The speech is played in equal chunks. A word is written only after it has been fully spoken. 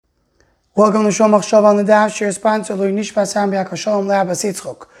Welcome to Shomach Shav on the Daf. Share sponsor Lui Nishbas Ham B'Yakashalom Le'Abbas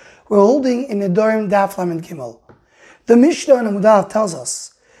Yitzchok. We're holding in the Dorim Daf Lamed Gimel. The Mishnah in Amudal tells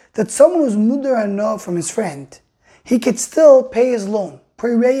us that someone who's mudar hana from his friend, he could still pay his loan.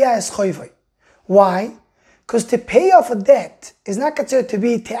 Prereya es choyvei. Why? Because to pay off a debt is not considered to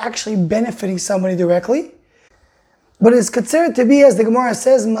be to actually benefiting somebody directly, but it's considered to be, as the Gemara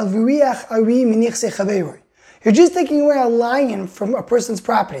says, Mavriach Ari Minichse Chaveiroi. You're just taking away a lion from a person's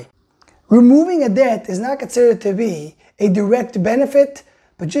property. Removing a debt is not considered to be a direct benefit,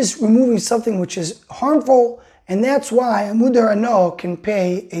 but just removing something which is harmful, and that's why a mudar hana can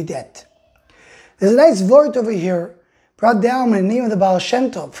pay a debt. There's a nice vort over here, brought down in the name of the Baal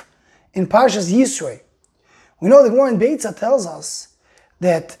Shem Tov, in Parshas Yisroi. We know the Gemara in Beitza tells us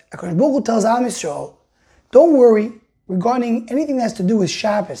that HaKadosh Baruch Hu tells Am Yisrael, don't worry regarding anything that has to do with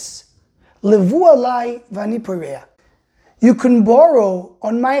Shabbos. Levu alai v'ani poreya. You can borrow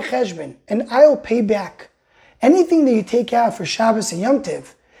on my cheshbon, and I'll pay back. Anything that you take out for Shabbos and Yom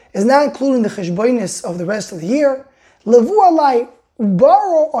Tov is not including the cheshbonis of the rest of the year. Levu alai,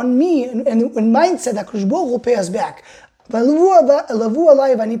 borrow on me, and mindset that HaKadosh Baruch Hu will pay us back. Levu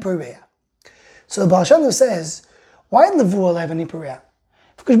alai v'ani poreya. So the Baal Shem Tov says, why levu alai v'ani poreya?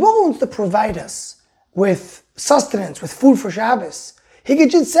 Because HaKadosh Baruch Hu wants to provide us with sustenance, with food for Shabbos. He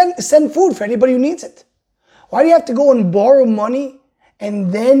could just send food for anybody who needs it. Why do you have to go and borrow money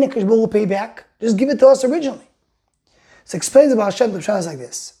and then HaKadosh Baruch Hu will pay back? Just give it to us originally. So explains the Baal Shem Tov like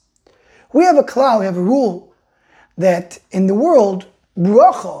this. We have a klal, we have a rule that in the world,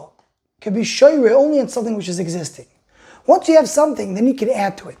 bracha can be shoyreh only on something which is existing. Once you have something, then you can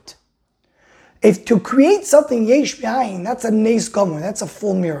add to it. If to create something yesh b'ayin, that's a nes gomer, that's a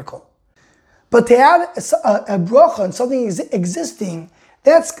full miracle. But to add a bracha on something existing,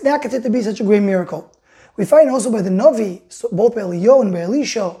 that's not considered to be such a great miracle. We find also by the Navi, both by Eliyahu and by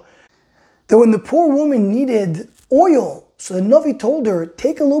Elisha, that when the poor woman needed oil, so the Navi told her,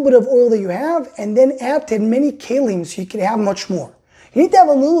 take a little bit of oil that you have and then add to many kalim so you can have much more. You need to have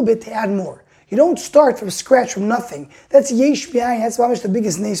a little bit to add more. You don't start from scratch, from nothing. That's yesh b'ayin, that's how much the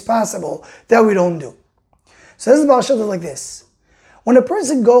biggest nace possible that we don't do. So this is Baal Shem Tov like this. When a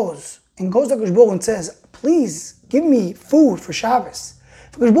person goes to HaKadosh Baruch Hu and says, please give me food for Shabbos,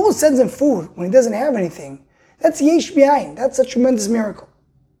 if HaKadosh Baruch Hu sends him food when he doesn't have anything, that's yesh b'ayin, that's a tremendous miracle.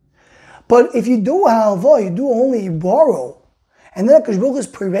 But if you do halva, you do only borrow, and then HaKadosh Baruch Hu is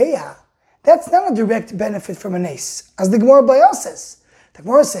prereya, that's not a direct benefit from a nes. As the Gemara Bayah says, the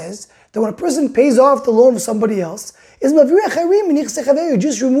Gemara says that when a person pays off the loan of somebody else, is you're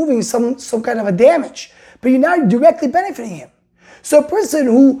just removing some kind of a damage, but you're not directly benefiting him. So a person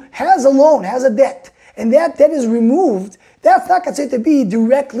who has a loan, has a debt, and that debt is removed, that's not considered to be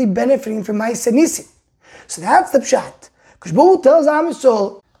directly benefiting from Ma'aseh Nisim. So that's the pshat. Because Baruch Hu tells Am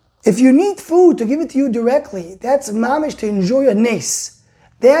Yisrael, if you need food to give it to you directly, that's mamish to enjoy a nes.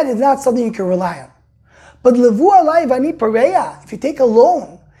 That is not something you can rely on. But levu alai v'ani poreya, if you take a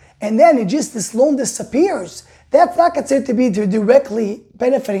loan, and then this loan disappears, that's not considered to be directly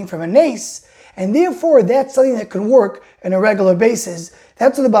benefiting from a nes, and therefore that's something that can work on a regular basis.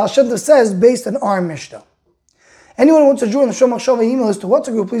 That's what the Baal Shem Tov says based on our Mishnah. Anyone who wants to join the Shomach Shav email list to WhatsApp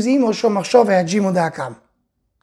group, please email shomachshava@gmail.com.